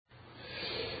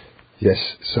Yes,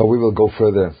 so we will go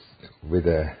further with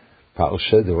the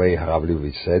Parsha, the way Harav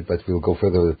Leibowitz said, but we'll go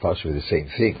further with the Parsha with the same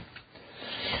thing.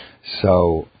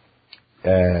 So,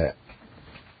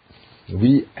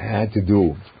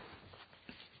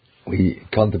 we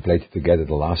contemplated together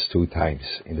the last two times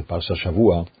in the Parsha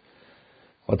Shavua,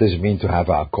 what does it mean to have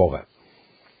a Akora?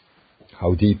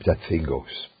 How deep that thing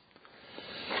goes.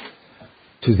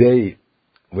 Today,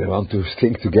 we want to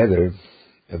think together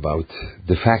about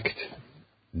the fact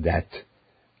that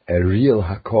a real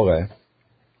Hakora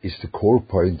is the core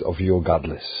point of your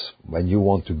godless. When you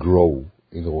want to grow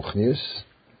in Ruchnius,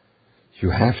 you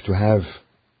have to have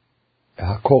a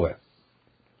Hakora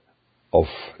of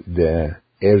the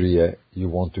area you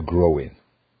want to grow in.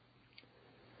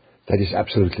 That is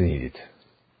absolutely needed.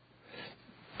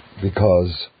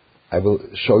 Because I will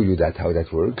show you how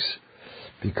that works,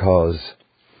 because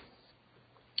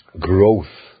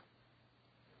growth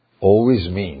always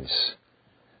means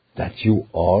that you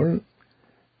are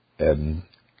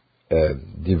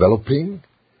developing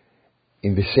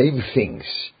in the same things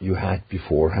you had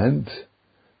beforehand,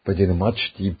 but in a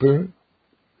much deeper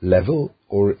level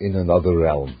or in another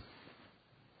realm.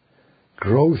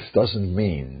 Growth doesn't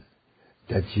mean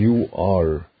that you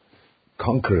are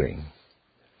conquering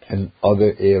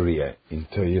another area in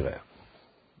Torah.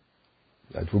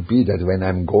 That would be that when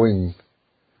I'm going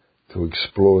to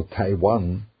explore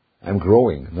Taiwan, I'm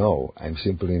growing. No, I'm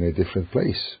simply in a different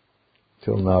place.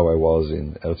 Till now I was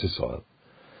in Eretz Yisrael.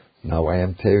 Now I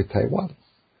am Taiwan.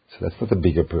 So that's not a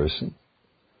bigger person.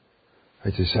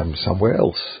 It is I'm somewhere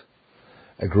else.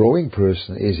 A growing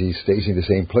person he stays in the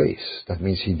same place. That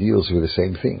means he deals with the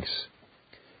same things.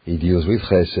 He deals with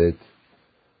Chesed,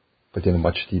 but in a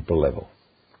much deeper level.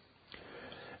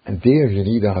 And there you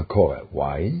need a Hakora.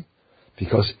 Why?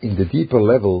 Because in the deeper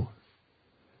level,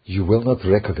 you will not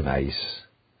recognize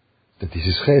that this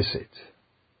is Chesed.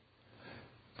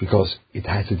 Because it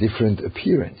has a different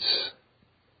appearance.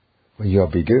 When you are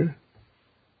bigger,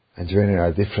 and when you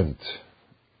are different,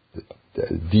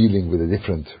 dealing with a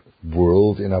different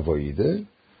world in Avodah,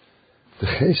 the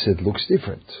Chesed looks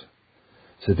different.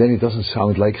 So then it doesn't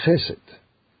sound like Chesed.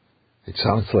 It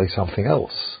sounds like something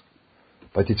else.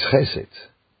 But it's Chesed.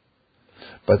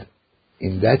 But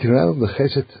in that realm, the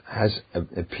Chesed has an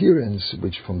appearance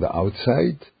which from the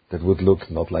outside, that would look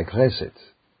not like Chesed.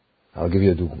 I'll give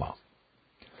you a dugma.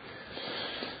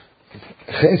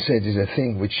 Chesed is a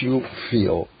thing which you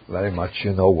feel very much,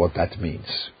 you know what that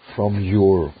means, from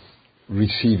your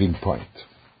receiving point.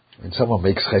 When someone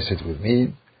makes Chesed with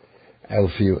me, I'll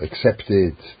feel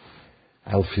accepted,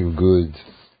 I'll feel good,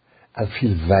 I'll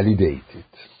feel validated.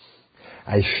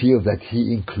 I feel that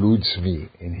he includes me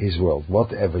in his world,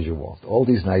 whatever you want. All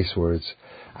these nice words.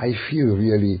 I feel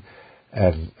really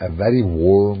a very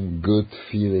warm, good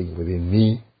feeling within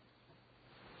me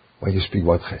when you speak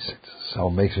about Chesed. So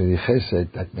it makes me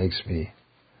Chesed, that makes me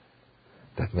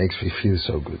feel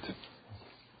so good.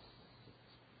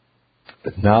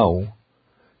 But now,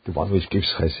 the one which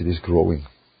gives Chesed is growing.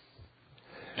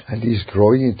 And he is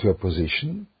growing into a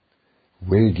position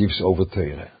where he gives over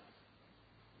Torah.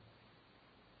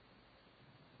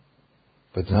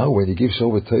 But now when he gives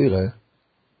over Torah,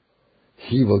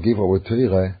 he will give over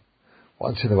Torah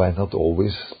once in a while, not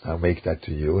always. I'll make that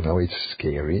to you. Now it's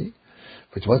scary.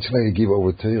 But once in a while you give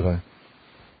over Torah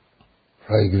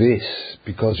like this,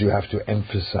 because you have to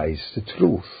emphasize the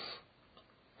truth.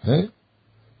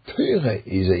 Torah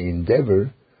is an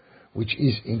endeavor which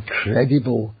is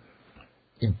incredible,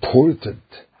 important,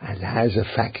 and has a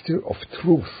factor of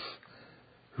truth,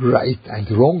 right and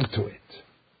wrong to it.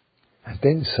 And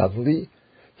then suddenly,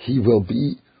 he will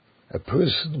be a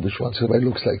person which once in a while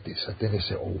looks like this. And then they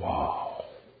say, oh wow,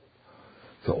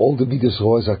 so all the Midas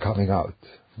Roas are coming out.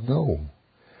 No.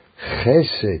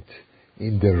 Chesed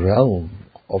in the realm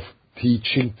of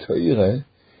teaching Torah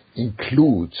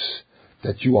includes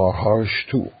that you are harsh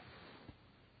too.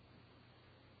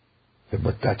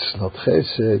 But that's not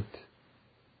Chesed.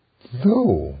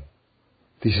 No.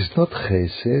 This is not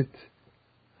Chesed.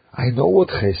 I know what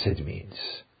Chesed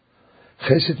means.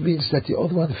 Chesed means that the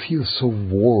other one feels so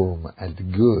warm and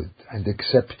good and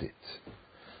accepted.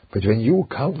 But when you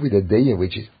come with a day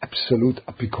which is absolute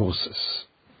apicosis,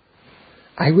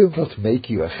 I will not make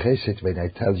you a Chesed when I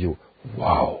tell you,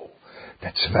 wow,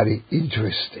 that's very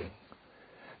interesting.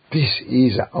 This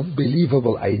is an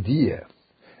unbelievable idea.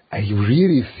 I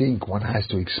really think one has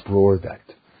to explore that.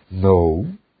 No.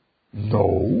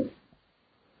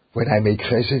 When I make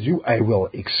Chesed you, I will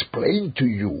explain to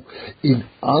you in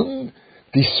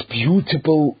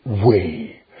undisputable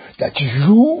way that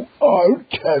you are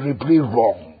terribly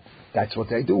wrong. That's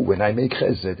what I do when I make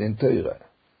Chesed in Torah.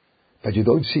 But you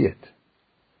don't see it.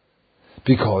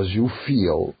 because you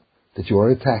feel that you are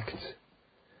attacked.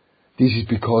 This is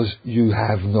because you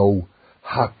have no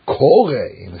hakore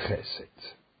in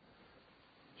chesed.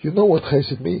 You know what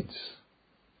chesed means.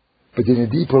 But in a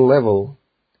deeper level,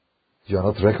 you are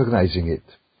not recognizing it.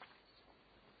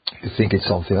 You think it's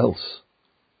something else.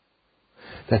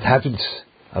 That happens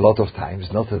a lot of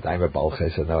times, not that I'm a Baal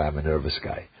Chesed, no, I'm a nervous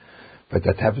guy. But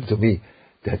that happened to me,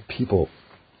 that people,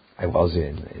 I was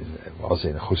in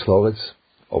Chutz La'aretz,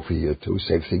 over here too,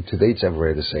 same thing, today it's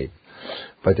everywhere the same.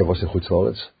 But I was in Chutz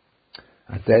La'aretz,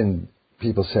 and then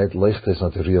people said, Lichter is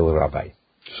not a real rabbi.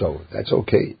 So that's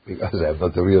okay, because I'm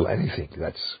not the real anything,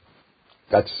 that's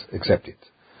accepted.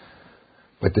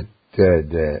 But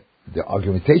the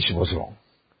argumentation was wrong.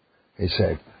 He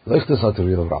said, Lichter is not a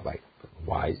real rabbi.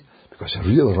 Why? Because a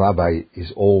real rabbi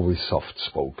is always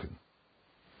soft-spoken.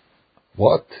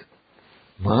 What?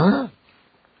 Ma?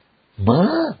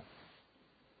 B'diuk?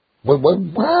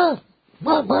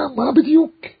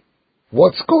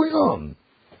 What's going on?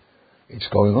 It's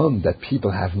going on that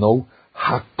people have no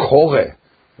hakore,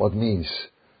 what means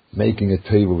making a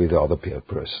table with the other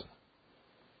person.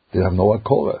 They have no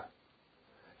hakore.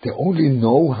 They only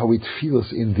know how it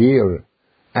feels in their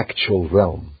actual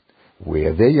realm,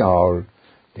 where they are.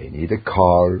 They need a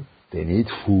car, they need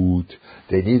food,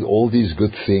 they need all these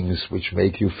good things which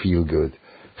make you feel good.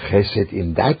 Chesed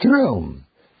in that realm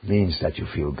means that you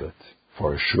feel good,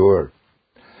 for sure.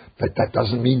 But that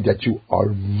doesn't mean that you are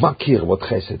makir what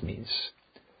chesed means.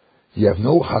 You have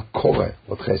no hakore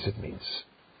what chesed means.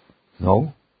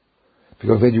 No?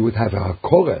 Because when you would have a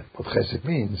hakore what chesed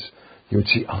means, you would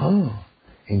see,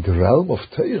 in the realm of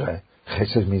Torah,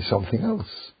 chesed means something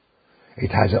else.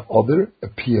 It has an other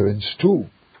appearance too.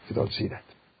 You don't see that.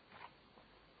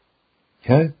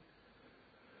 Yeah?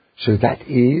 So that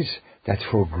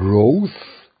for growth,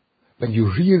 when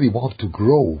you really want to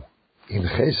grow in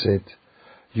chesed,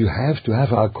 you have to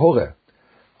have a hakore.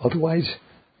 Otherwise,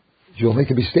 you'll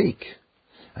make a mistake.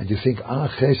 And you think,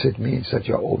 chesed means that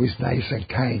you're always nice and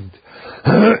kind.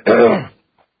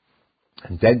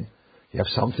 And then you have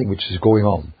something which is going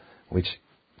on, which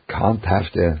can't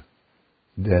have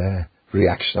the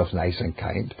reaction of nice and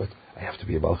kind, but I have to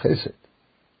be a Baal Chesed.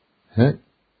 Huh?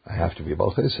 I have to be a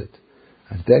Baal Chesed.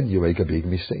 And then you make a big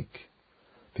mistake.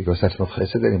 Because that's not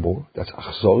Chesed anymore, that's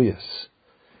Achzorius.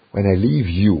 When I leave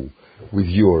you with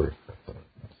your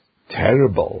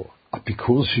terrible,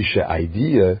 apikursische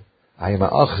idea, I am a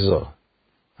Achzor.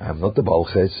 I am not a Baal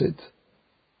Chesed.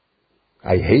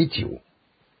 I hate you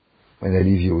when I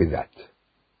leave you with that.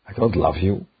 I don't love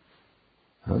you.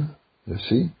 Huh? You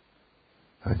see?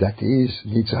 And that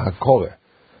needs a hakore.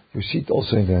 You see it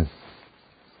also in the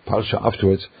Parsha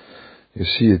afterwards. You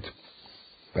see it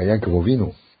by Yaakov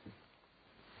Avinu.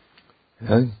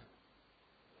 Yeah?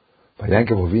 By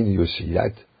Yaakov Avinu you see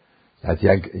that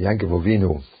Yaakov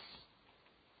Avinu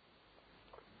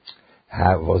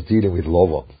was dealing with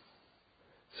Lavan.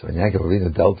 So when Yaakov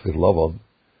Avinu dealt with Lavan,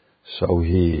 so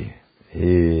he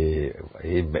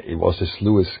was the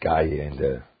slowest guy in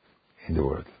the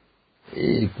world.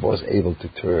 He was able to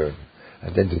turn,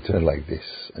 and then to turn like this,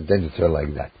 and then to turn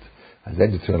like that, and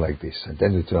then to turn like this, and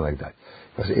then to turn like that.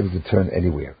 He was able to turn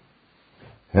anywhere.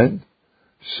 And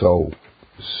so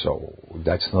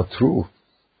that's not true.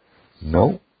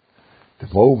 No. The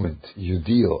moment you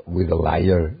deal with a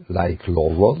liar like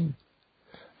Lavan,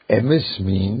 emes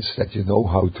means that you know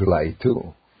how to lie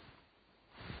too.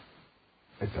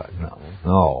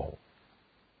 No,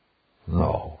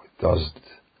 it doesn't.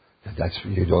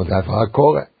 You don't have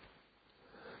hakore.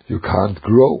 You can't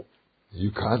grow.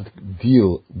 You can't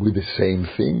deal with the same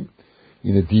thing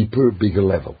in a deeper, bigger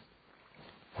level.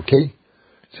 Okay?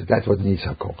 So that's what needs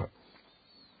hakore.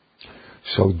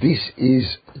 So this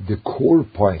is the core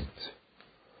point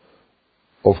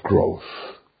of growth.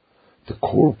 The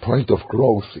core point of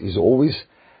growth is always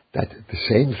that the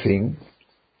same thing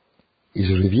is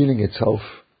revealing itself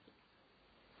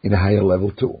in a higher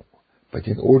level too. But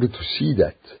in order to see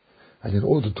that, and in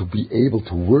order to be able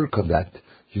to work on that,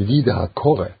 you need a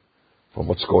hakore from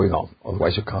what's going on.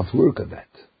 Otherwise you can't work on that.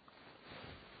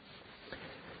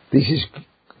 This is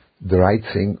the right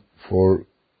thing for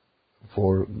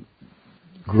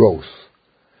growth.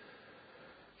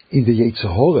 In the Yetzer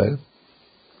Hara,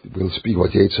 we'll speak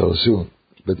about Yetzer Hara soon,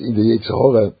 but in the Yetzer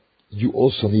Hara, you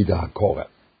also need a hakore.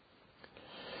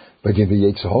 But in the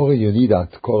Yetzer Hara, you need a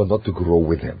hakore not to grow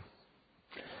with him.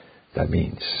 That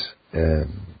means the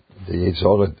Yetzer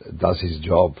Hara does his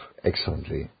job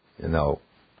excellently,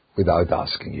 without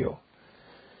asking you.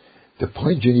 The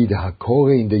point you need a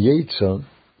hakore in the Yetzer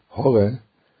Hara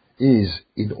is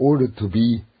in order to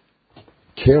be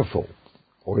careful,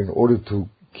 or in order to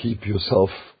keep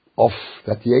yourself off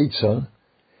that Yetzer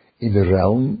in the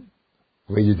realm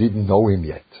where you didn't know him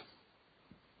yet.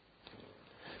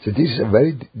 So this is a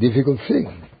very difficult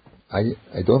thing. I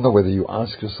don't know whether you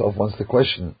ask yourself once the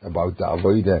question about the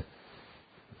Avodah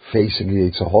facing the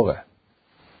Yetzer Hara.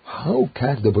 How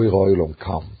can the Borei Olam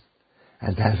come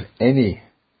and have any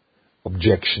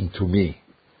objection to me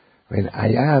when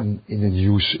I am in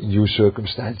new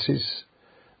circumstances?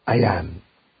 I am,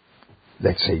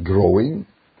 let's say, growing,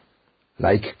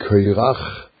 like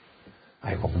Korach.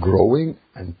 I'm growing,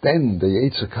 and then the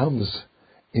Yetzer comes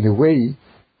in a way,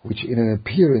 which in an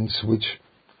appearance, which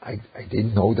I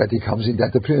didn't know that he comes in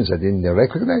that appearance. I didn't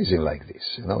recognize him like this.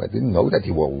 I didn't know that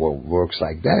he works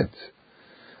like that.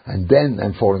 And then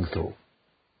I'm falling through.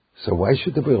 So why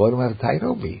should the Borei Olam have a tie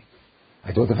on me?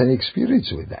 I don't have any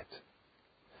experience with that.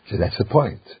 So that's the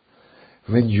point.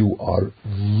 When you are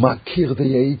makir the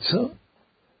Yetzer,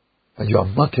 and you are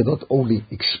makir not only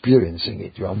experiencing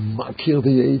it, you are makir the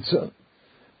Yetzer,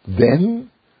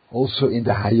 then also in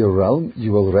the higher realm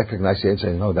you will recognize the Yetzer and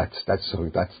say, no, that's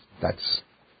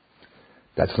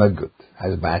not good.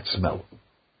 Has a bad smell.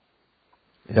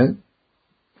 Yeah?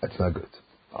 That's not good.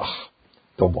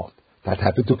 Don't want. That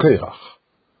happened to Korach.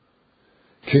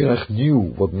 Korach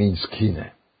knew what means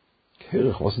kine.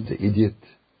 Korach wasn't an idiot.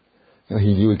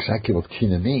 He knew exactly what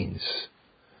kine means.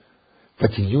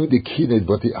 But he knew the kine,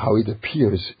 how it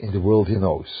appears in the world he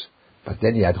knows. But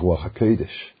then he had Ruach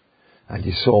HaKodesh. And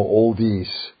he saw all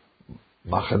these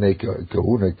Machane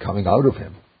Kahuna coming out of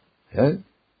him. Yeah?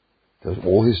 There's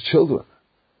all his children.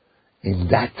 In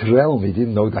that realm, he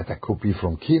didn't know that could be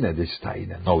from Kina, this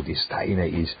Taina. No, this Taina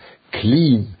is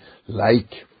clean,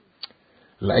 like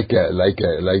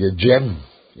a gem.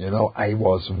 I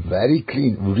was very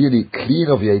clean, really clean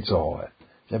of Yetzer Hara.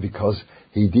 Yeah, because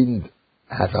he didn't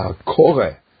have a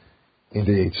core in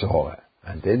the Yetzer Hara.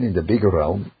 And then in the bigger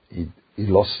realm, he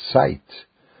lost sight.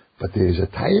 But there is a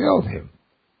Taina on him.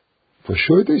 For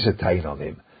sure there is a Taina on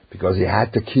him, because he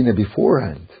had the Kina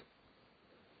beforehand.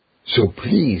 So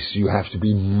please, you have to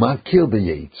be makir the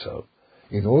Yetzer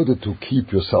in order to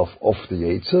keep yourself off the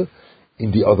Yetzer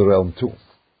in the other realm too.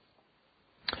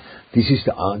 This is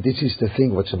the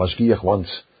thing what the Mashgiach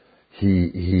wants.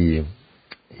 He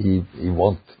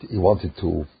wanted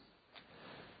to.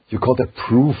 You call that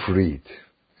proofread.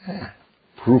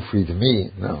 Proofread me?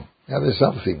 No. There's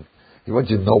something. He wants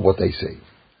you to know what they say.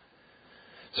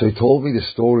 So he told me the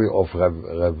story of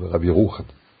Rabbi Yerucham.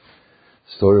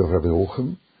 Story of Rabbi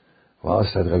Yerucham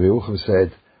was that Rabbi Yerucham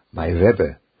said, my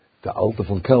Rebbe, the Alter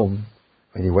von Kelm,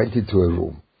 when he went into a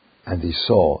room and he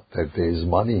saw that there is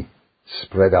money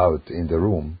spread out in the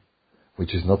room,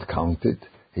 which is not counted,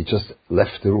 he just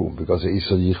left the room because he is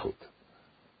a yichud.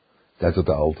 That's what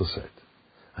the Alter said.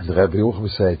 And Rabbi Yerucham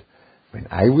said, when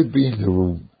I would be in the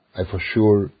room, I for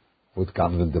sure would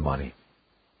count them the money.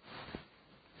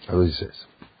 That's what he says.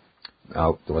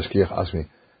 Now, the Mashgiach asked me,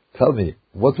 tell me,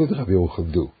 what would Rabbi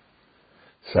Yerucham do?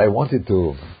 So I wanted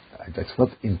to,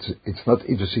 it's not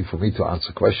interesting for me to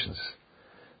answer questions,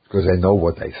 because I know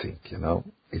what I think,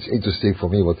 It's interesting for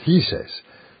me what he says.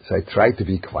 So I tried to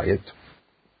be quiet.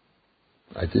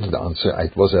 I didn't answer.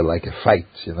 It was like a fight,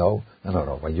 No.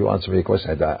 When you answer me a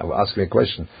question, ask me a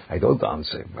question, I don't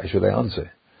answer. Why should I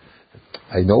answer?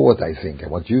 I know what I think. I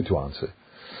want you to answer.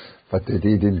 But he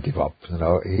didn't give up.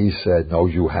 He said, no,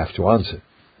 you have to answer.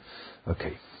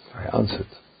 Okay, I answered.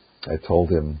 I told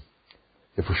him,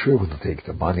 he for sure wouldn't take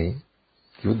the money.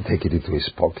 He wouldn't take it into his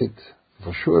pocket.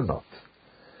 For sure not.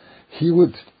 He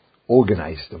would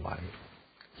organize the money.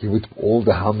 He would all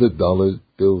the $100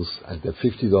 bills and the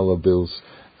 $50 bills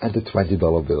and the $20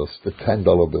 bills, the $10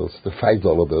 bills, the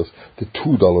 $5 bills, the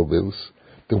 $2 bills,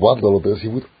 the $1 bills. He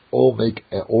would all make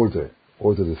an order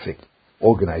the thing,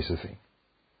 organize the thing.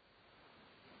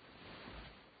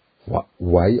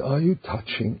 Why are you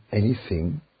touching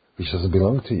anything which doesn't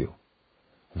belong to you?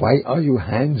 Why are your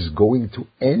hands going to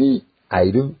any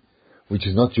item which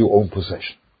is not your own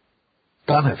possession?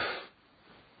 Ganef.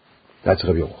 That's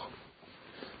Rabbi Yerucham.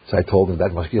 So I told him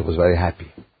that Mashgiach was very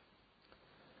happy.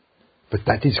 But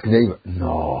that is Gneva.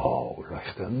 No,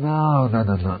 Rechter,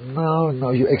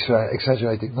 no, you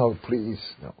exaggerating. No, please,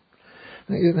 no.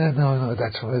 No,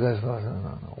 that's no.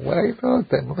 Why not?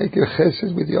 Then make your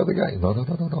chesed with the other guy. No,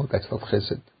 that's not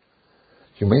chesed.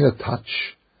 You may not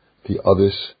touch the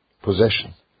other's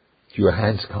possession. Your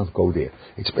hands can't go there.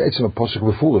 It's a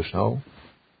possible foolish, no?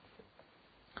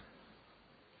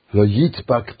 It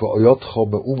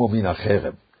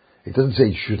doesn't say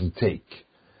you shouldn't take.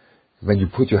 When you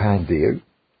put your hand there,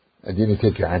 and then you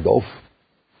take your hand off,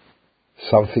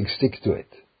 something sticks to it.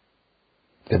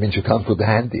 That means you can't put the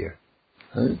hand there.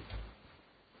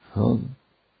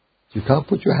 You can't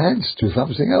put your hands to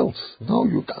something else. No,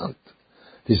 you can't.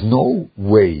 There's no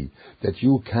way that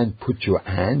you can put your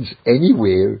hands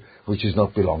anywhere which is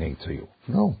not belonging to you.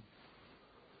 No.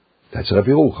 That's Rabbi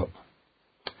Rucham.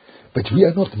 But we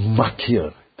are not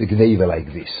makir the gneva like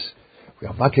this. We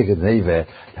are makir the gneva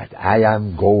that I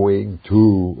am going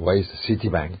to,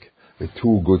 Citibank with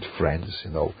two good friends.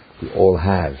 We all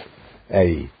have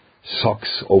a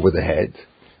socks over the head,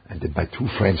 and then my two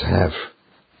friends have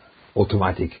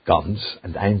automatic guns,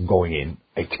 and I'm going in.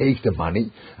 I take the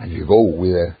money, and we go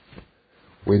with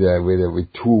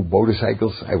two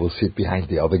motorcycles. I will sit behind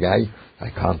the other guy. I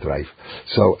can't drive,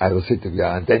 so I will sit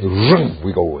there, and then vroom,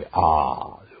 we go.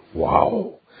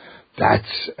 Wow,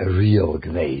 that's a real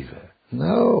gneva.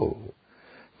 No,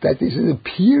 that is an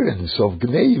appearance of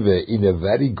gneva in a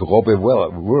very grobe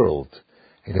world,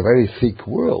 in a very thick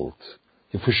world.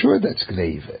 For sure, that's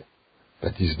gneva,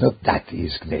 but it's not that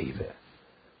is gneva.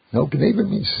 No, gneva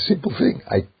means a simple thing.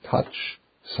 I touch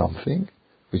something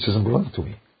which doesn't belong to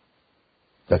me.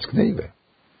 That's gneva.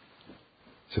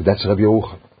 So that's Rabbi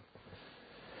Yochanan.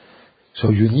 So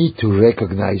you need to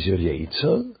recognize your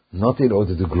Yetzer, not in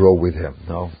order to grow with him.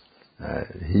 No,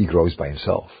 he grows by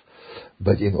himself.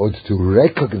 But in order to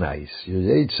recognize your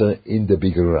Yetzer in the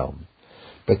bigger realm.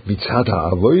 But mitzad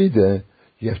ha'avodah,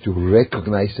 you have to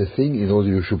recognize the thing in order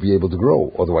you should be able to grow.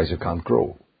 Otherwise you can't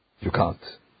grow. You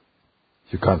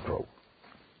can't grow.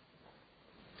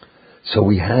 So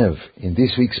we have, in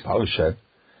this week's Parsha,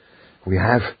 we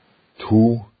have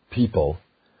two people,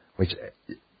 which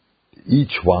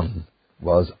each one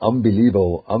was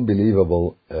unbelievable,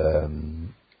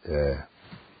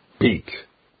 big,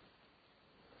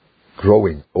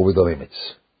 growing over the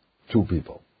limits. Two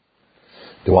people.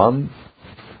 The one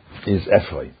is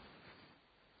Ephraim.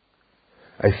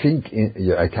 I think,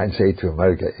 I can say to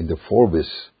America, in the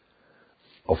Forbes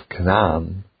of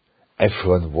Canaan,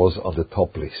 Ephraim was on the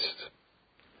top list.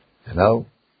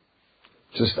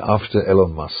 Just after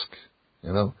Elon Musk.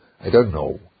 I don't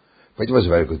know. But he was a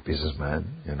very good businessman,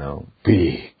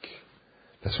 big.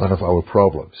 That's one of our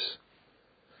problems.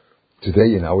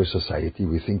 Today in our society,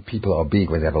 we think people are big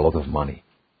when they have a lot of money.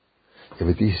 Yeah,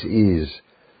 but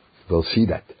we'll see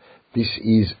that. This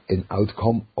is an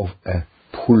outcome of a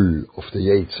pull of the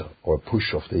Yetzer, or a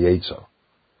push of the Yetzer.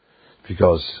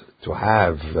 Because to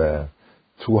have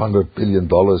 $200 billion, I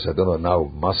don't know, now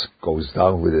Musk goes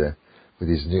down with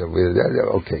his new,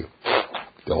 okay.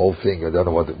 The whole thing, I don't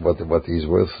know what he's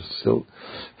worth still,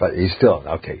 but he's still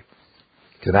okay.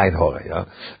 Kenain Hore, yeah.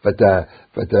 But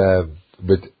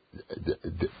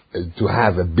to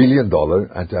have $1 billion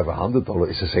and to have $100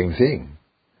 is the same thing.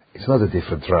 It's not a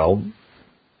different realm.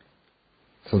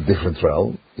 It's not a different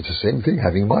realm. It's the same thing.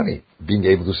 Having money, being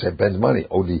able to spend money.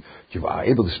 Only you are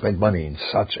able to spend money in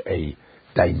such a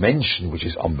dimension which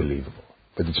is unbelievable.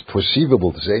 But it's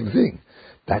perceivable, the same thing.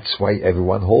 That's why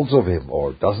everyone holds of him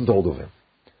or doesn't hold of him.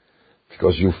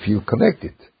 Because you feel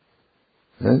connected.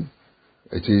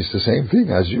 It is the same thing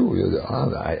as you.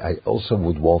 I also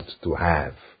would want to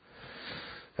have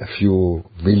a few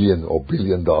million or $1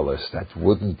 billion. That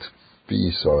wouldn't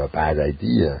be so a bad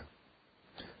idea.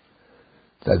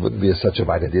 That wouldn't be such a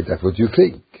bad idea. That's what you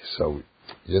think. So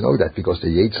you know that because the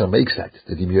Yetzer makes that,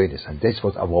 the Dimyonis, and that's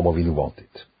what Avraham Avinu wanted.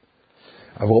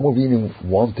 Avraham Avinu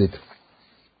wanted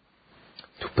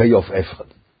to pay off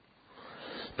Ephraim.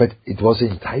 But it was an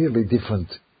entirely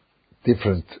different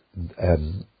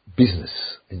business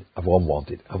Avraham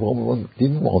wanted. Avraham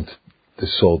didn't want the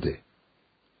Sode.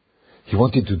 He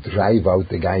wanted to drive out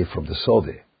the guy from the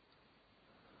Sode.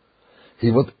 He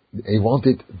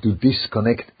wanted to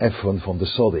disconnect Ephraim from the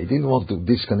Sode. He didn't want to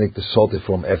disconnect the Sode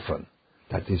from Ephraim.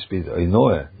 That is with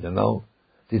Oinoe,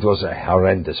 It was a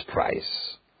horrendous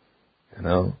price,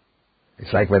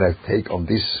 It's like when I take on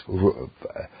this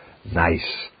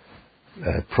nice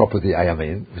property I am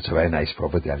in. It's a very nice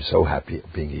property. I'm so happy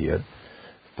being here.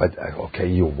 But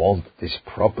you want this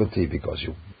property because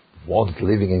you want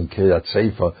living in Kiryat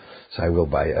Sefer, so I will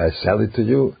sell it to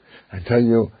you and tell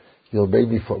you you'll pay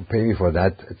me for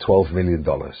that $12 million.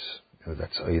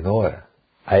 That's Oinoa.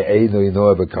 I ain't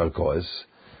Oinoa bekarkoas.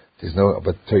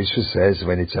 But Tosfos says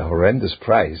when it's a horrendous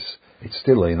price, it's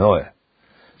still Oinoa.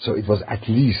 So it was at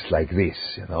least like this,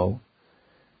 It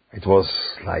was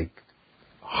like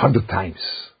 100 times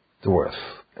the worth.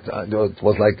 It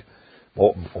was like,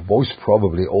 most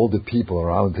probably all the people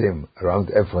around him, around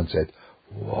Ephraim said,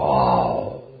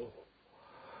 wow,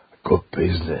 good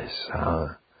business,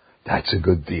 huh? That's a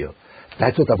good deal.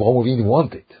 That's what Avraham Avinu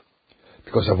wanted.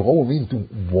 Because Avraham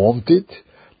Avinu wanted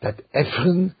that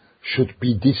Ephraim should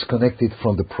be disconnected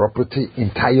from the property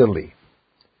entirely.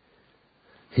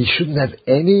 He shouldn't have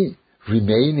any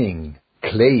remaining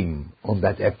claim on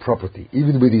that property,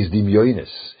 even with his dimyonis,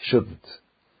 shouldn't.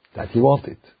 That he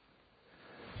wanted.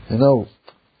 You know,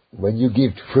 when you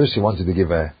give, first he wanted to give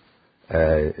how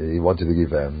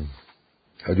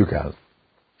do you call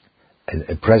it,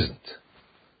 a present.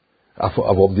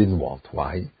 Avram didn't want.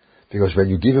 Why? Because when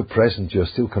you give a present, you're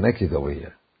still connected over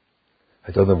here.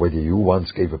 I don't know whether you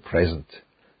once gave a present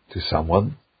to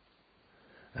someone,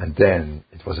 and then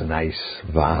it was a nice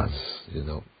vase, you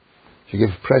know. You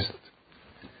give a present.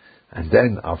 And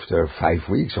then after 5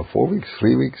 weeks or 4 weeks,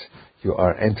 3 weeks, you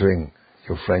are entering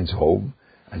your friend's home,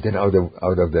 and then out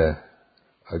of the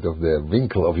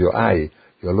winkle of your eye,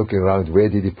 you're looking around, where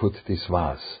did he put this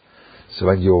vase? So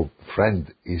when your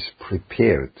friend is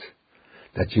prepared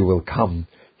that you will come,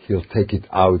 he'll take it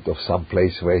out of some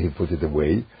place where he put it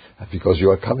away, and because you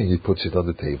are coming, he puts it on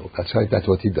the table. That's right, that's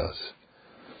what he does.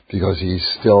 Because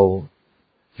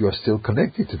you are still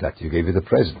connected to that. You gave it a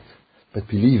present. But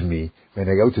believe me, when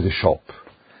I go to the shop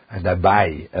and I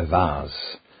buy a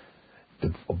vase,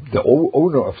 the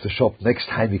owner of the shop, next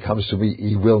time he comes to me,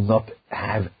 he will not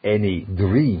have any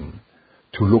dream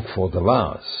to look for the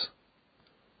vase.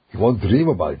 He won't dream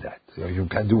about that. You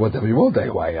can do whatever you want.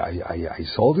 I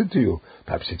sold it to you.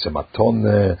 Perhaps it's a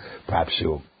maton. Perhaps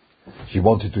you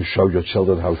wanted to show your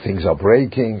children how things are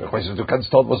breaking. You can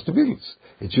start with the bills.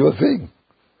 It's your thing.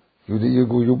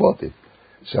 You bought it.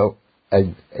 So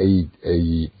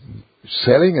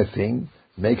selling a thing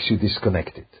makes you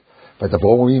disconnected. But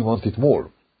Abraham wanted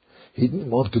more. He didn't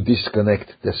want to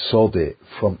disconnect the Sode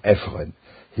from Ephron.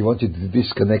 He wanted to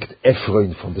disconnect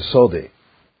Ephron from the Sode.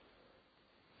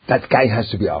 That guy has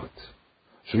to be out.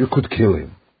 So you could kill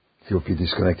him. He would be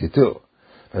disconnected too.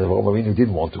 But Abraham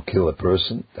didn't want to kill a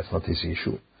person. That's not his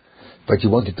issue. But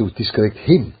you wanted to disconnect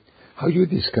him. How do you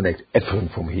disconnect Ephron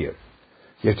from here?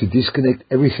 You have to disconnect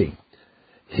everything.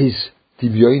 His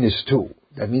Divyonis too.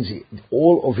 That means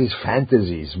all of his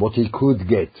fantasies, what he could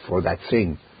get for that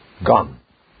thing, gone.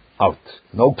 Out.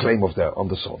 No claim on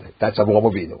the Sode. That's Avraham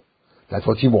Avinu. That's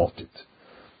what he wanted.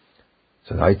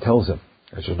 So now he tells him,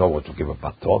 I don't know what to give a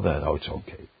baton, and now it's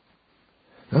okay.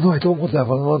 No, I don't want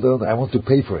that. I want to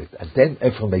pay for it. And then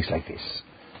Ephron makes like this.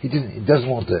 He doesn't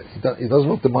want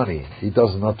the money. He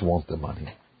does not want the money.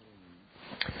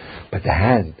 But the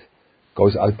hand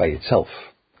goes out by itself.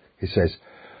 He says,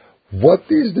 what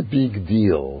is the big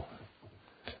deal?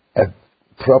 A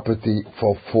property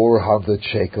for 400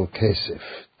 shekel kesef.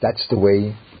 That's the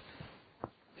way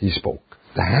he spoke.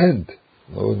 The hand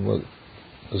was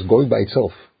going by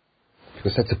itself.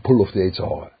 Because that's a pull of the Yetzer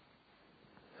Hara.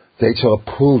 The Yetzer Hara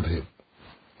pulled him.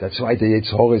 That's why the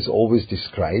Yetzer Hara is always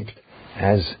described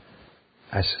as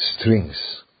strings.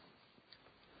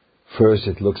 First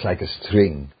it looks like a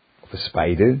string of a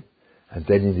spider, and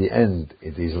then in the end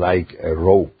it is like a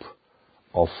rope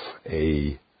of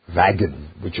a wagon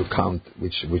which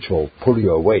will pull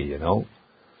you away, you know.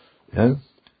 Yeah?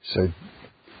 So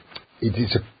it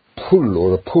is a pull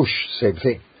or a push, same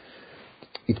thing.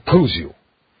 It pulls you.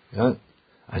 Yeah?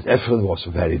 And Ephron was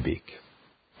very big.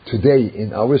 Today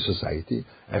in our society,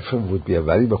 Ephron would be a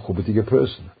very mechubetige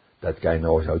person. That guy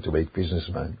knows how to make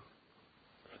businessman.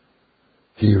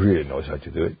 He really knows how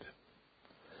to do it.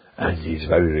 And he's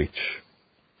very rich.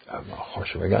 A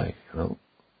choshev guy, you know.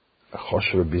 A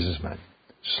choshev businessman.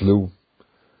 Slew.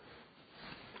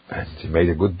 And he made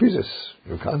a good business.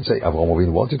 You can't say Avraham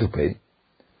Avinu wanted to pay.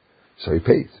 So he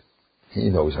paid. He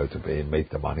knows how to pay and make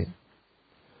the money.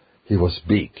 He was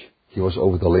big. He was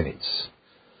over the limits.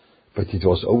 But it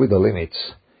was over the limits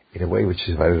in a way which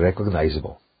is very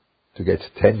recognizable. To get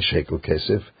 10 shekel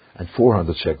kesef and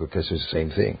 400 shekel kesef is the same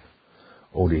thing.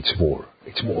 Only it's more.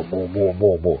 It's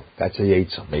more. That's a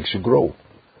yetzer. Makes you grow.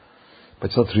 But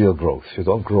it's not real growth. You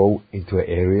don't grow into an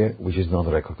area which is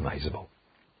non-recognizable.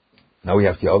 Now we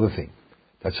have the other thing.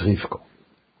 That's Rivka.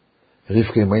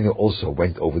 Rivka Imenu also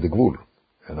went over the gvul,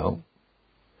 you know.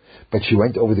 But she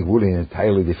went over the gvul in an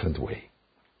entirely different way.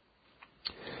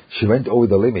 She went over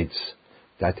the limits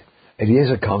that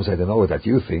Eliezer comes, I don't know what that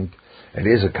you think,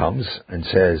 Eliezer comes and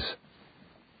says,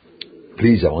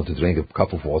 please, I want to drink a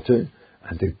cup of water,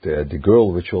 and the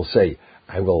girl which will say,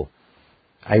 I will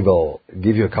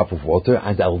give you a cup of water,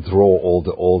 and I'll draw all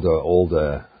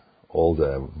the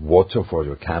water for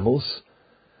your camels.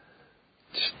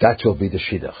 That will be the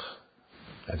shidduch.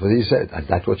 That's what he said, and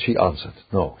that's what she answered.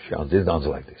 No, she didn't answer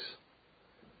like this.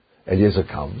 Eliezer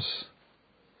comes,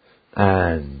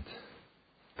 and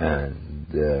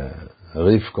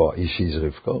Rivka, she's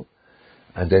Rivka,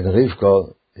 and then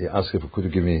Rivka, he asked her, could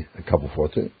you give me a cup of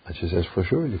water? And she says, for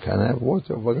sure, you can have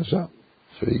water.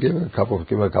 So you give her a cup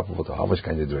of water. How much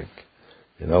can you drink?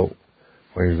 You know,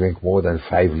 when you drink more than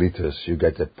 5 liters, you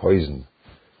get a poison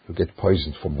You get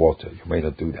poisoned from water. You may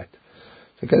not do that.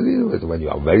 You can deal with it when you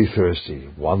are very thirsty.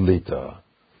 1 liter.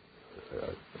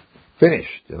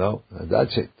 Finished, and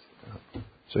that's it.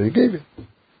 So you gave it.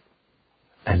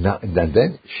 And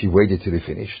then she waited till he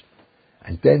finished.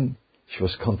 And then she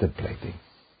was contemplating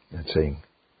and saying,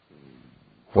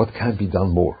 what can be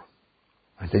done more?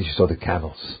 And then she saw the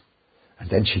camels. And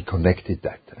then she connected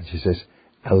that. And she says,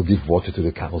 I'll give water to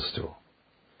the camels too.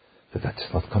 But that's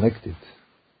not connected.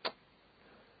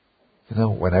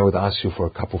 When I would ask you for a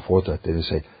cup of water, then you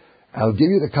say, I'll give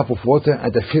you the cup of water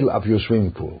and I fill up your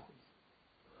swimming pool.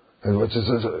 And that's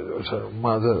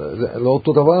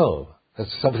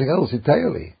something else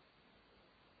entirely.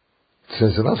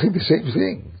 It's nothing the same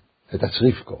thing. That's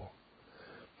Rivko.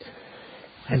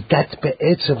 And that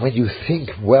be'etzem, when you think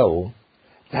well,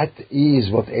 that is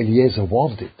what Eliezer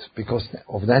wanted. Because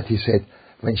of that he said,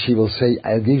 when she will say,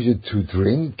 I'll give you to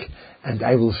drink, and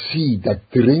I will see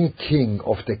that drinking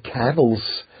of the camels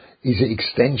is an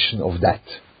extension of that.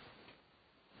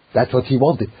 That's what he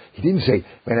wanted. He didn't say,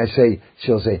 when I say,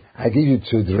 she'll say, I give you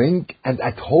to drink, and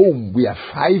at home we have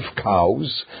 5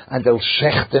 cows, and I'll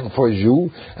shecht them for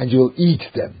you, and you'll eat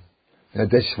them.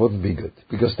 This wouldn't be good,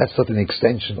 because that's not an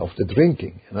extension of the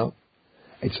drinking,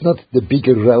 It's not the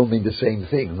bigger realm in the same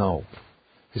thing, no.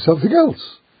 It's something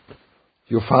else.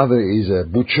 Your father is a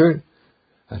butcher,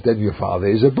 and then your father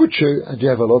is a butcher, and you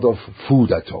have a lot of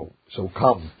food at home. So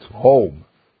come to home,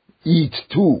 eat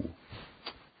too.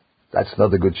 That's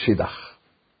not a good shidduch.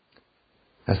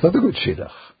 That's not a good shidduch.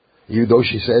 Even though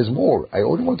she says more, I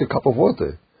only want a cup of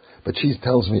water. But she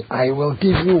tells me, I will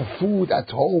give you food at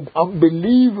home.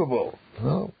 Unbelievable.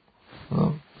 No.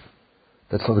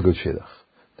 That's not a good shidduch.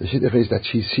 The shidduch is that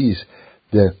she sees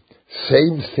the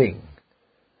same thing,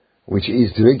 which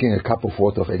is drinking a cup of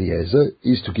water of Eliezer,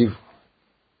 is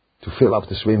to fill up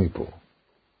the swimming pool.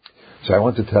 So I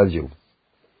want to tell you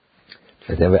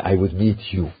that I would meet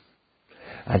you,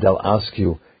 and I'll ask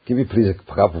you, give me please a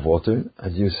cup of water,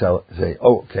 and you say,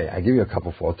 oh, okay, I give you a cup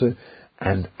of water,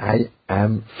 and I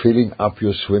am filling up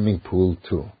your swimming pool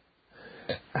too.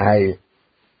 I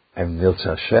am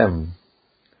Nirtzeh Hashem.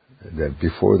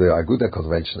 Before the Aguda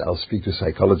convention, I'll speak to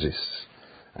psychologists.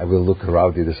 I will look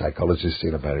around in the psychologists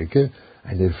in America,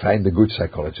 and they'll find a good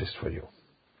psychologist for you.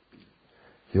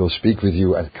 He will speak with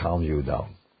you and calm you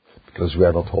down, because we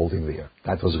are not holding there.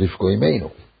 That was Rivko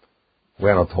Imenu. We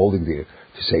are not holding there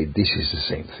to say this is the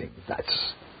same thing.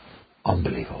 That's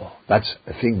unbelievable. That's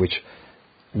a thing which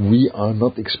we are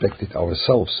not expected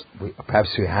ourselves. Perhaps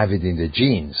we have it in the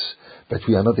genes, but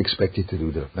we are not expected to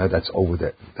do that. Now that's over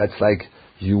there. That's like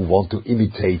you want to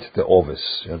imitate the Ovis.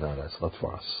 That's not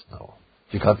for us. No.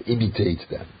 You can't imitate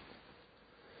them.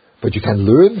 But you can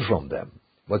learn from them.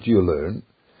 What do you learn?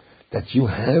 That you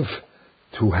have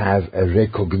to have a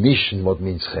recognition what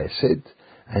means chesed,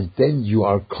 and then you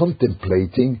are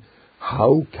contemplating,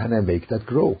 how can I make that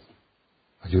grow?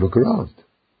 And you look around.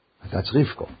 And that's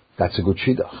Rivko. That's a good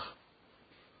shidduch.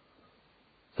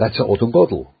 That's a Oton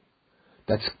Godel.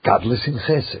 That's godless in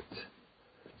chesed.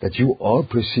 That you are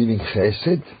perceiving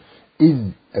chesed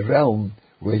in a realm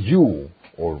where you,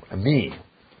 or me,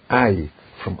 I,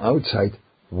 from outside,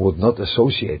 would not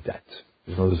associate that.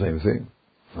 It's not the same thing.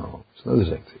 No, it's not the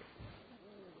same thing.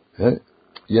 Yeah?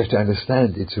 You have to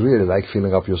understand, it's really like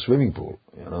filling up your swimming pool,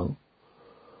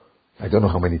 I don't know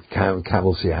how many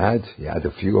camels he had. He had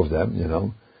a few of them,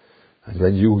 And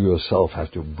when you yourself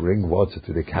have to bring water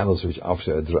to the camels which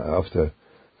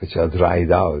which are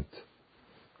dried out,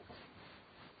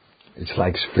 it's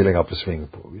like filling up a swimming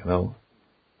pool,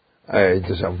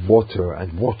 There's water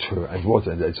and water and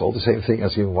water, and it's all the same thing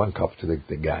as giving 1 cup to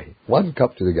the guy. 1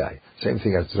 cup to the guy. Same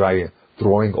thing as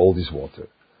throwing all this water.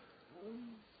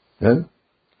 Yeah?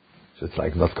 So it's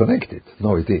like not connected.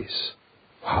 No, it is.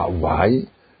 Why?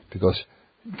 Because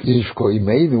Rivko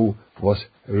Imenu was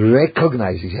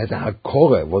recognizing, she had a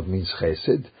hakora, what means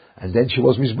chesed, and then she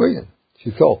was misboyen.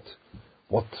 She thought,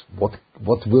 what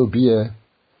will be a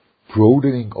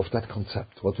broadening of that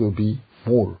concept? What will be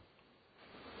more?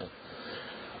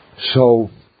 So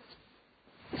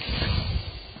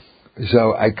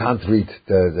I can't read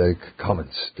the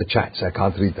comments, the chats. I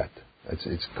can't read that.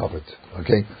 It's covered.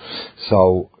 Okay.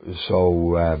 So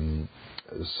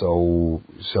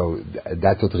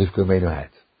that's what Rivka Imenu had.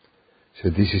 So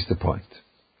this is the point.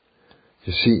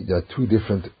 You see, there are 2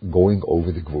 different going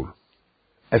over the gvul.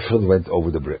 Ephron went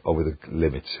over the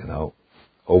limits,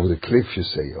 over the cliff, you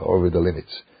say, or over the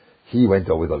limits. He went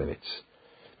over the limits,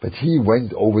 but he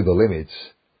went over the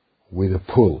limits with a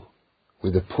pull,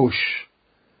 with a push.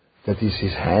 That is,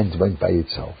 his hand went by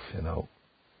itself,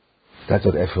 That's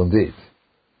what Ephron did.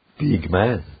 Big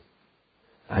man.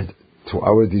 And to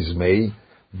our dismay,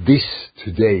 This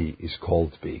today is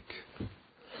called big.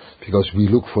 Because we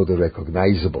look for the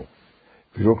recognizable.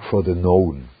 We look for the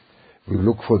known. We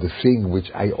look for the thing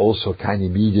which I also can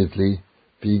immediately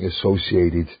being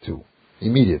associated to.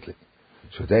 Immediately.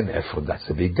 So then Ephron, that's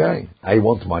the big guy. I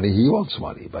want money, he wants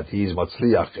money. But he is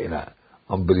Matzliach in an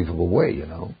unbelievable way,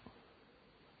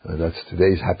 that's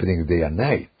today's happening day and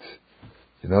night.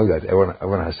 You know that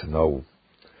everyone has to know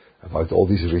about all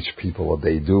these rich people, what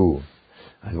they do,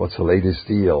 and what's the latest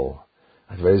deal,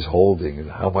 and where is holding,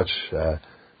 and how much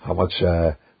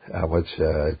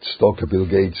stock Bill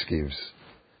Gates gives.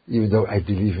 Even though I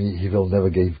believe he will never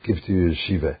give to you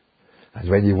yeshiva. And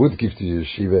when he would give to you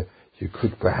yeshiva, you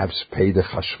could perhaps pay the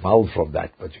chashmal from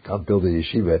that, but you can't build a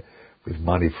yeshiva with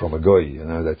money from a goy.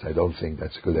 I don't think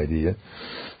that's a good idea.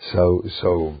 So it's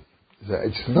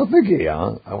not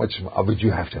negia. How much? But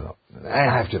you have to know. I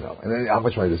have to know. And then how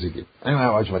much money does he give? And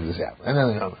how much money does he have?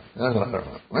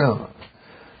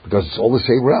 Because it's all the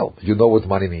same realm. You know what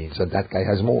money means, and that guy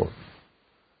has more.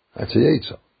 That's a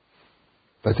yetzer.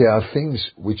 But there are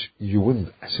things which you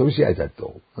wouldn't associate at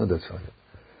all. That's right.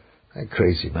 A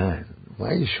crazy man.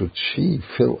 Why should she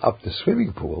fill up the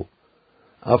swimming pool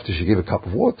after she gave a cup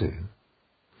of water?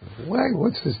 Why?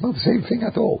 What's this? Not the same thing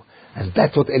at all. And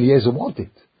that's what Eliezer wanted.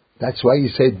 That's why he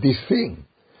said this thing.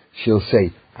 She'll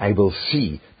say, I will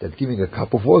see that giving a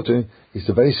cup of water is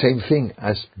the very same thing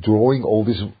as drawing all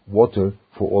this water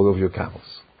for all of your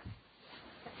camels.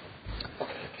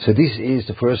 So this is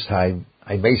the first time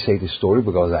I may say this story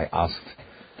because I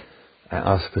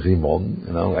asked Rimon,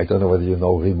 I don't know whether you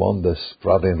know Rimon, the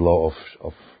brother-in-law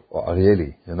of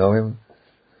Arieli. You know him?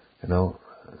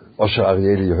 Osher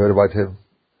Arieli, you heard about him?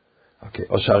 Okay,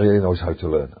 Osher Arieli knows how to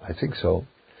learn. I think so.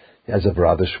 He has a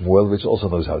brother, Shmuel, which also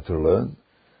knows how to learn.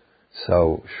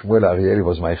 So, Shmuel Arieli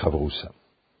was my chavrusa.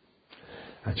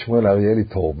 And Shmuel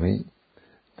Arieli told me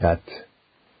that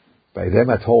by them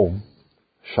at home,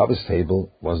 Shabbos table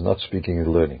was not speaking and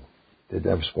learning. They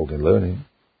never spoke in learning.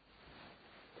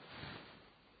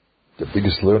 The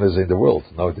biggest learners in the world.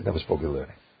 No, they never spoke in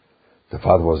learning. The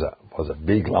father was a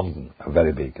big London, a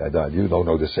very big. You don't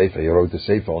know the Sefer. He wrote the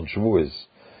Sefer on Shavuos,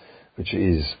 which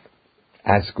is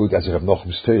as good as Reb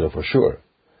Nochum's Torah for sure.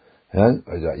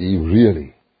 He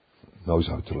really knows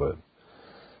how to learn.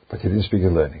 But he didn't speak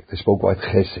in learning. They spoke about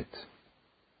Chesed.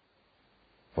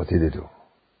 What did they do?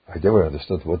 I never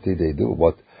understood what did they do.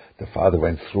 What the father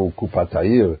went through Kupat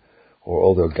Ha'ir or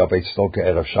all the Gabet Stoke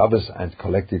Erev Shabbos and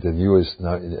collected the newest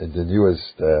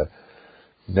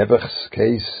Nebuch's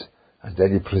case, and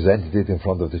then he presented it in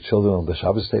front of the children on the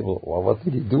Shabbos table. Well, what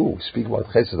did he do? Speak about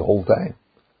Chesed the whole time.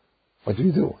 What did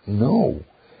he do? No.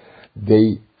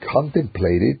 They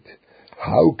contemplated,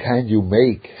 how can you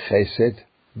make Chesed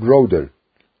broader?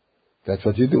 That's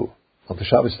what you do on the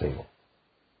Shabbos table.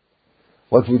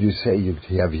 What would you say you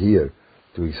have here,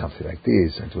 doing something like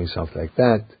this and doing something like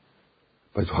that?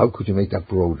 But how could you make that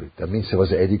broader? That means there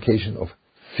was an education of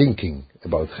thinking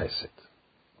about Chesed.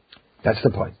 That's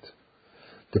the point.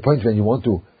 The point when you want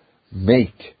to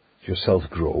make yourself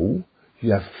grow,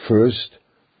 you have first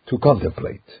to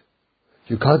contemplate.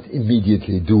 You can't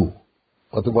immediately do.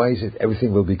 Otherwise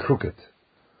everything will be crooked.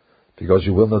 Because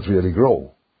you will not really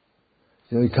grow.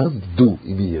 You can't do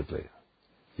immediately.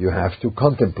 You have to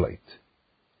contemplate.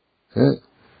 You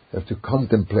have to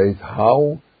contemplate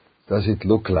how does it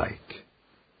look like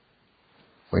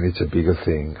when it's a bigger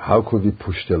thing. How could we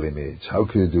push the limits? How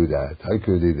could you do that? How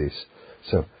could you do this?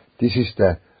 So this is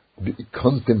the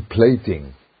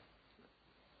contemplating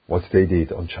what they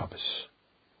did on Shabbos.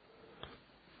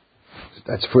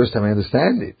 That's the first time I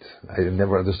understand it. I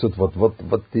never understood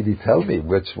what did he tell me?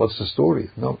 What's the story?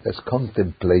 No, that's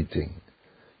contemplating.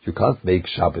 You can't make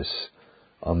Shabbos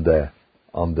on the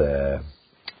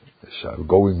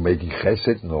making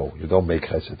Chesed. No, you don't make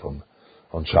Chesed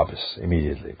on Shabbos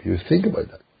immediately. You think about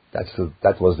that.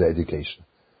 That was the education.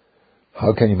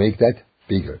 How can you make that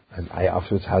bigger? And I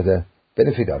afterwards had a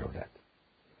benefit out of that.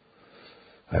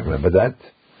 I remember that.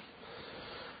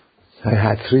 I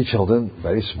had 3 children,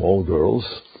 very small girls,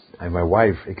 and my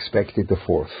wife expected the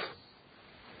 4th.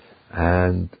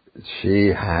 And she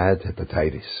had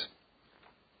hepatitis.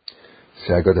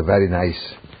 So I got a very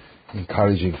nice,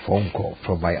 encouraging phone call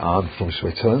from my aunt from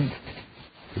Switzerland,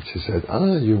 which she said,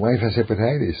 your wife has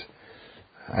hepatitis.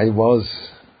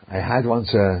 I had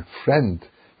once a friend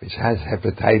which has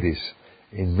hepatitis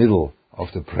in middle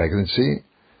of the pregnancy,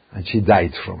 and she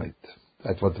died from it.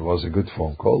 That was a good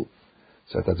phone call.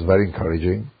 So that's very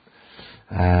encouraging.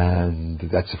 And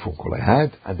that's the phone call I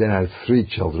had. And then I had 3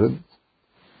 children.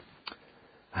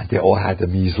 And they all had the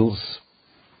measles.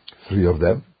 3 of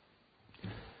them.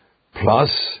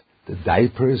 Plus, the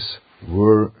diapers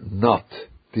were not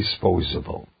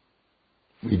disposable.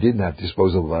 We didn't have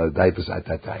disposable diapers at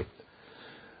that time.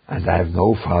 And I have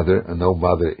no father and no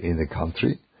mother in the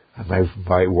country, and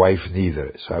my wife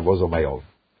neither, so I was on my own.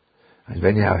 And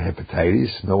when you have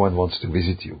hepatitis, no one wants to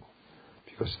visit you,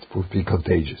 because it would be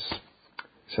contagious.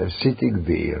 So I'm sitting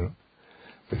there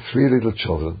with 3 little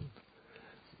children.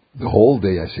 The whole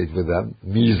day I sit with them,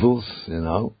 measles,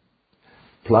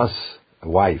 plus a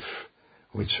wife,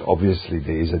 which obviously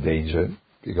there is a danger,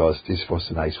 because this was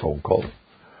a nice phone call.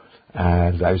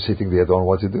 And I'm sitting there, don't know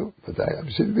what to do. But I'm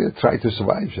sitting there, try to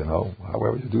survive,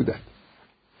 however you do that.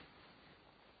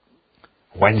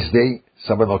 Wednesday,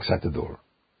 someone knocks at the door.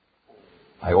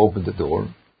 I open the door.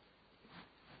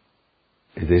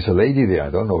 There's a lady there, I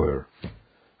don't know her.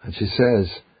 And she says,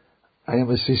 I am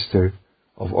a sister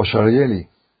of Osharieli.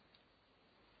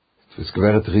 It was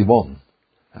Gweret Rimon.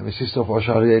 I'm a sister of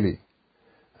Osharieli.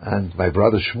 And my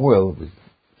brother Shmuel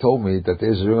told me that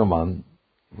there's a young man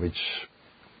which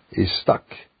is stuck.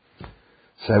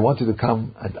 So I wanted to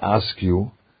come and ask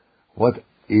you, what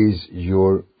is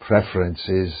your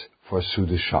preferences for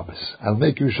Suda Shabbos? I'll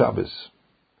make you Shabbos.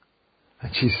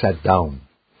 And she sat down.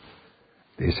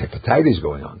 There's hepatitis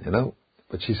going on,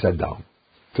 But she sat down,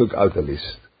 took out a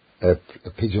list, a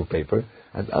piece of paper,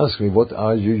 and asked me, what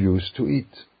are you used to eat?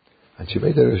 And she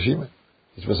made a regime.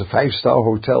 It was a 5-star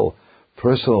hotel,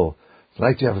 personal.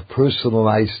 Like to have a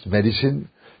personalized medicine,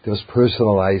 there was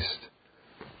personalized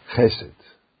chesed.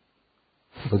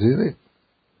 What is it?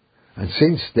 And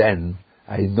since then,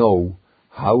 I know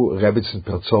how Rebbetzin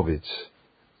Pertzovitz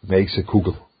makes a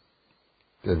kugel.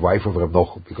 The wife of Reb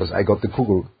Nochum, because I got the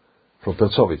kugel from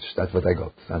Pertzovitz. That's what I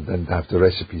got. And then I have the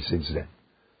recipe since then.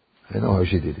 I know how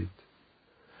she did it.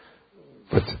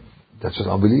 But that was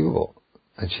unbelievable.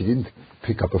 And she didn't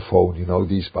pick up a phone,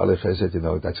 these Bale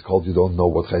Chesed, that's called you don't know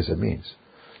what Chesed means.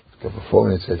 Pick up a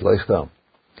phone and it says, Lech down.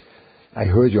 I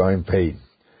heard you are in pain.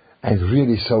 I'm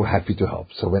really so happy to help.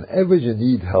 So whenever you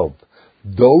need help,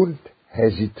 don't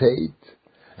hesitate,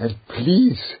 and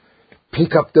please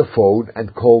pick up the phone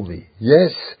and call me.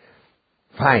 Yes?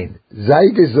 Fine.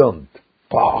 Sei gesund.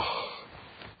 Bah.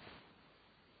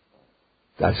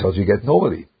 That's what you get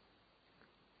normally.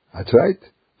 That's right.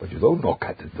 But you don't knock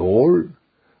at the door.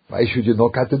 Why should you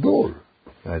knock at the door?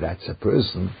 That's a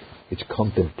person which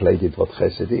contemplated what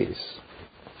chesed is.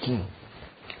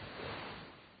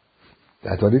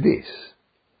 That's what it is.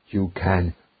 You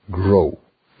can grow.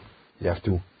 You have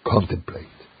to contemplate.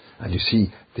 And you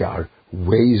see, there are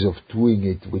ways of doing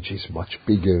it which is much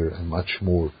bigger and much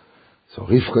more. So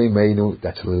Rivka Imeinu,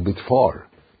 that's a little bit far.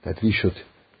 That we should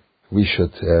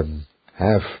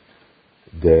have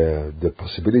the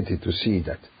possibility to see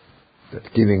that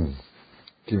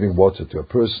giving water to a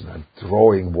person and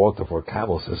throwing water for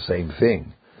camels the same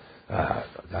thing.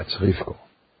 That's Rivka.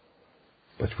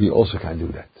 But we also can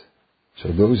do that. So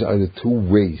those are the 2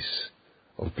 ways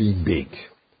of being big.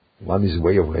 One is the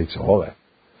way of Yetzer Hara.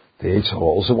 The Yetzer Hara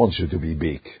also wants you to be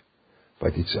big.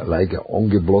 But it's like an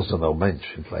ungeblossener Mensch.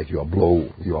 It's like you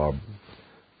are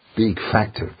big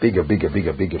factor, bigger.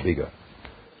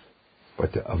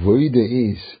 But the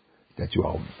avoida is that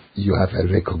you have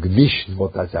a recognition.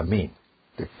 What does that mean?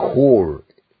 The core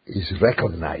is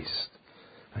recognized.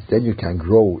 And then you can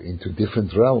grow into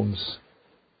different realms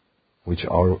which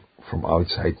are from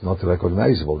outside not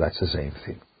recognizable. That's the same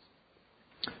thing.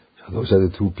 So those are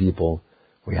the 2 people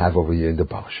we have over here in the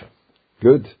Parsha.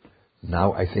 Good.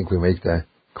 Now I think we make the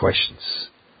questions.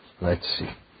 Let's see.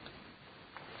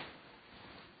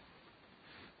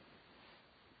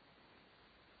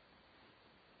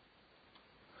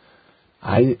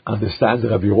 I understand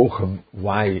Rabbi Yerucham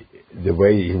why the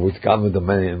way he would come with the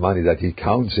money that he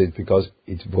counts it, because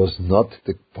it was not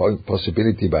the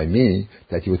possibility by me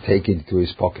that he would take it into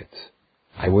his pocket.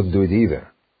 I wouldn't do it either.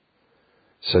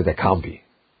 So there can't be.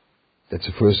 That's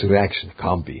the first reaction.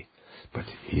 Can't be. But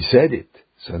he said it.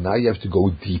 So now you have to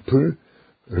go deeper,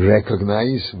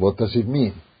 recognize what does it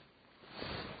mean.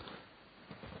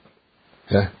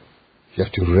 Yeah? You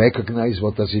have to recognize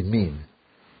what does it mean.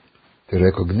 The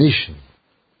recognition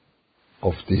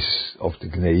of the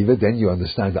Gneiva, then you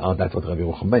understand, that's what Rabbi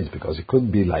Yerucham meant, because it couldn't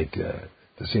be like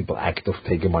the simple act of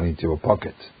taking money into your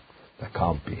pocket. That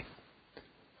can't be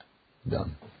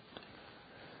done.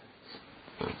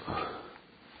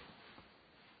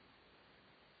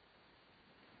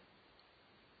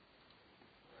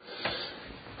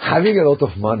 Having a lot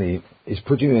of money is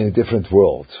putting you in a different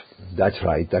world. That's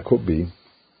right, that could be.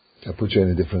 That puts you in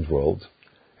a different world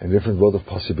of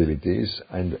possibilities,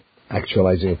 and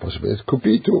actualizing a possibility. Could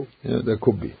be too, there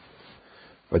could be.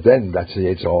 But then that's the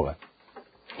Yetzer Hara.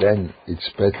 Then it's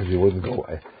better you wouldn't go.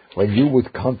 When you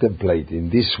would contemplate in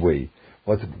this way,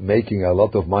 what making a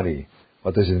lot of money,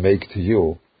 what does it make to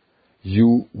you?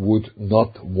 You would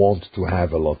not want to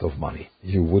have a lot of money.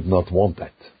 You would not want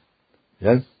that.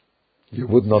 Yeah? You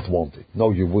would not want it.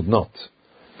 No, you would not.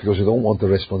 Because you don't want the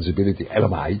responsibility.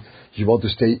 LMI, you want to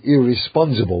stay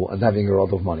irresponsible and having a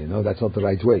lot of money. No, that's not the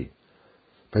right way.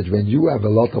 But when you have a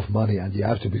lot of money and you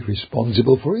have to be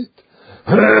responsible for it,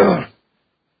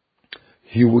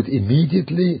 you would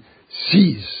immediately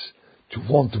cease to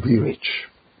want to be rich.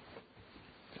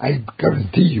 I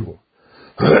guarantee you.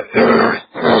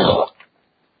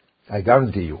 I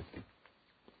guarantee you.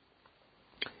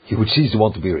 He would cease to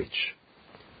want to be rich.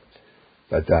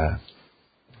 But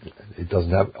it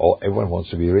doesn't have. Everyone wants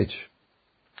to be rich.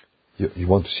 You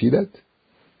want to see that?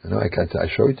 I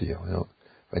show it to you.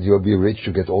 When you be rich,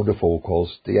 you get all the phone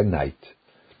calls day and night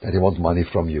that they want money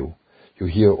from you. You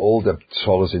hear all the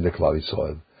sorrows in the cloudy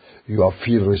soil. You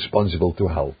feel responsible to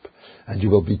help, and you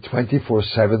will be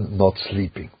 24/7 not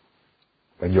sleeping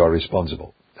when you are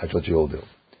responsible. That's what you will do.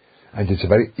 And it's a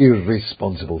very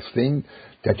irresponsible thing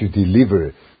that you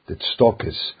deliver the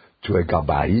stockers to a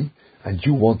gabai, and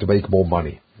you want to make more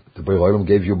money. The Borei Olam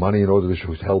gave you money in order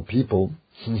to help people.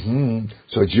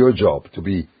 So it's your job to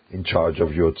be in charge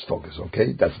of your stockers,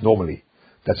 okay? That's what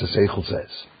Seichel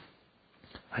says.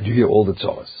 And you hear all the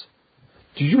tzoras.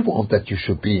 Do you want that you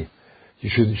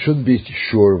shouldn't be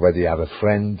sure whether you have a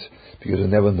friend, because you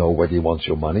never know whether he wants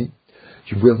your money.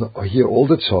 You will hear all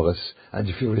the tzoras, and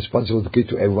you feel responsible to give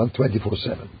to everyone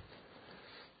 24/7.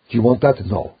 Do you want that?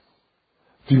 No.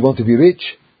 Do you want to be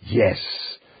rich? Yes.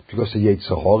 Because the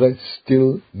Yetzer Hara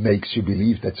still makes you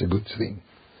believe that's a good thing.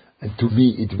 And to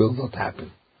me, it will not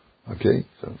happen. Okay?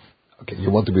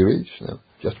 You want to be rich? No.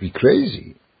 Just be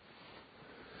crazy.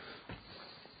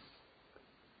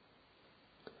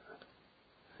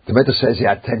 The Medrash says he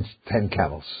had 10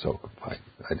 camels. So,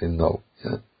 I didn't know.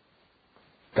 Yeah?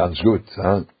 Ganz good,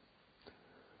 huh?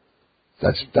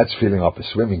 That's filling up a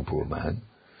swimming pool, man.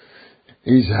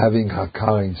 He's having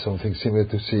hakar in something similar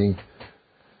to seeing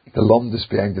the lomdus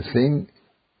behind the thing.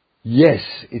 Yes,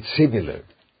 it's similar.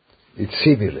 It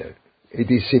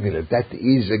is similar. That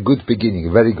is a good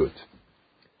beginning, very good.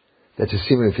 That's a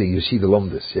similar thing. You see the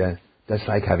lomdus, yeah? That's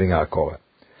like having a hakar.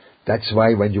 That's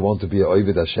why when you want to be a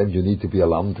Oved Hashem, you need to be a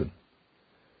lamdan.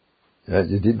 Yeah,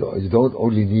 you don't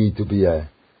only need to be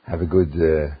have a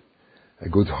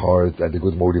good heart and a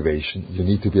good motivation. You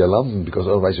need to be a lamdan, because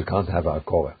otherwise you can't have a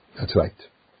hakar. That's right.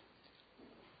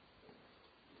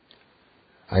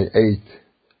 I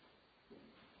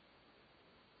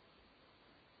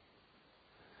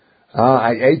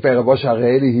ate by Rav Osher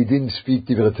Arieli. He didn't speak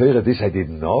Divrei Torah. This I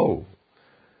didn't know.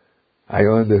 I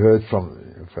only heard from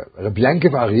Rabbi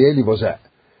Yankiv Arieli was a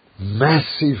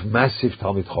massive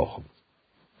Talmid Chacham.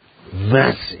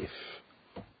 Massive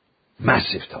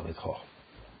Talmid Chacham.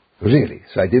 Really.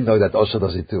 So I didn't know that Osher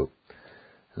does it too.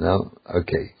 No?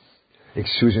 Okay.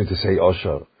 Excuse me to say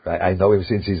Osher. I know him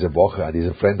since he's a bocher and he's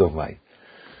a friend of mine.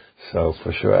 So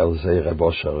for sure I'll say Reb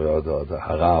Osher or the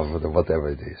Harav or whatever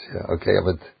it is. Yeah. Okay,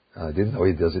 but I didn't know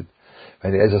he does it.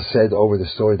 And as I said over the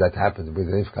story that happened with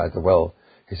Rivka at the well,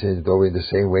 he said it over in the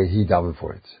same way he davened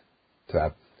for it to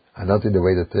happen. And not in the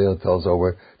way the Torah tells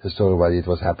over the story while it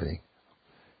was happening.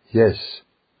 Yes.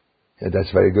 Yeah,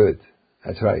 that's very good.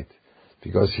 That's right.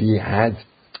 Because he had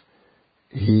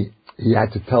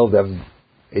to tell them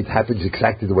it happens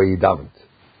exactly the way he davened.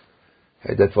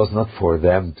 That was not for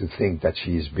them to think that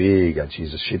she is big and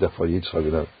she's a shidduch for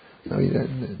Yitzchak. No,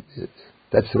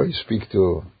 that's the way you speak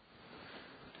to.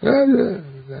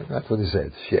 That's what he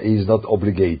said. He's not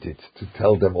obligated to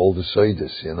tell them all the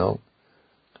soides,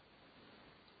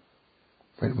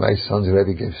 When my son's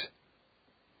Rebbe gives.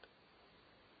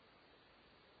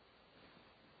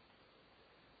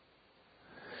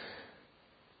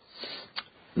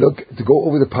 Look, to go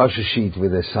over the Parsha sheet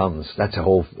with the sons, that's a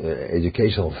whole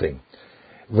educational thing.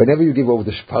 Whenever you give over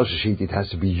the Parsha sheet, it has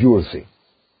to be your thing.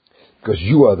 Because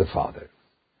you are the father.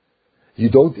 You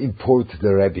don't import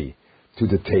the Rebbe to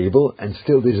the table, and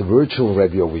still there's a virtual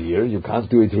Rebbe over here. You can't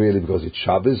do it really because it's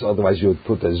Shabbos, otherwise you would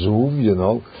put a Zoom,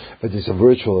 But there's a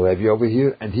virtual Rebbe over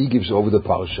here, and he gives over the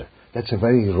Parsha. That's a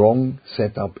very wrong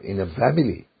setup in a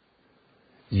family.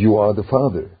 You are the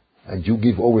father, and you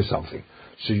give over something.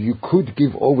 So you could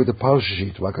give over the Parsha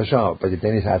sheet, Vakasha, but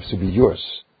then it has to be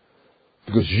yours.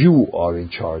 Because you are in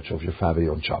charge of your family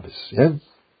on Shabbos, yeah?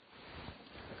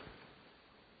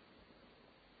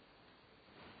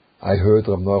 I heard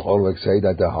Rav Noach always say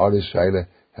that the hardest shaila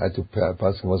had to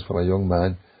pass was from a young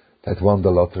man that won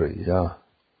the lottery, yeah.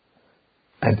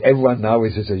 And everyone now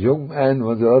is a young man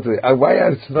won the lottery. Why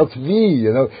it's not me,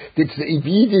 It's the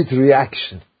immediate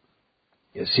reaction.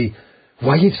 You see,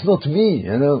 Why it's not me?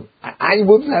 I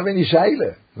wouldn't have any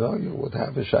shaila. No, you would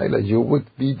have a shaila. You would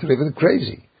be driven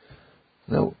crazy.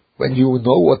 No, when you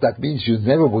know what that means, you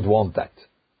never would want that.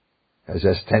 It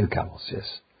says 10 camels.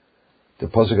 Yes, the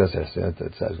Pasuk says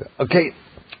that. Okay,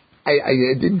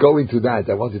 I didn't go into that.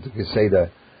 I wanted to say the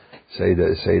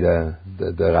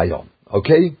rayon.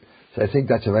 Okay, so I think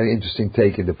that's a very interesting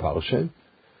take in the parasha.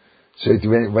 So it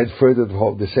went further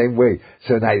the same way.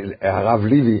 So now, Rav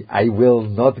Levi, I will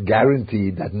not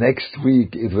guarantee that next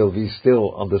week it will be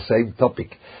still on the same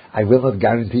topic. I will not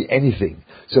guarantee anything.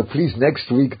 So please, next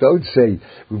week, don't say,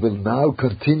 we will now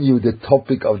continue the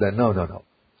topic of the... No.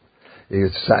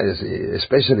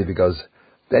 Especially because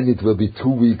then it will be 2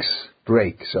 weeks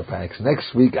break. So perhaps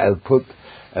next week I'll put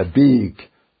a big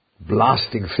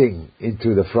blasting thing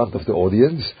into the front of the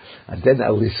audience, and then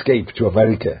I'll escape to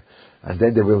America. And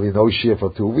then there will be no shir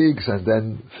for 2 weeks, and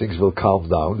then things will calm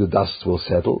down, the dust will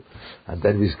settle, and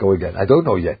then we go again. I don't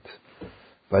know yet.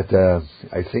 But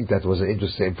I think that was an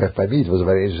interesting, by me it was a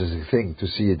very interesting thing to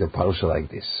see the parasha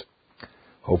like this.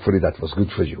 Hopefully that was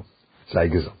good for you. Sei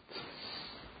gesund.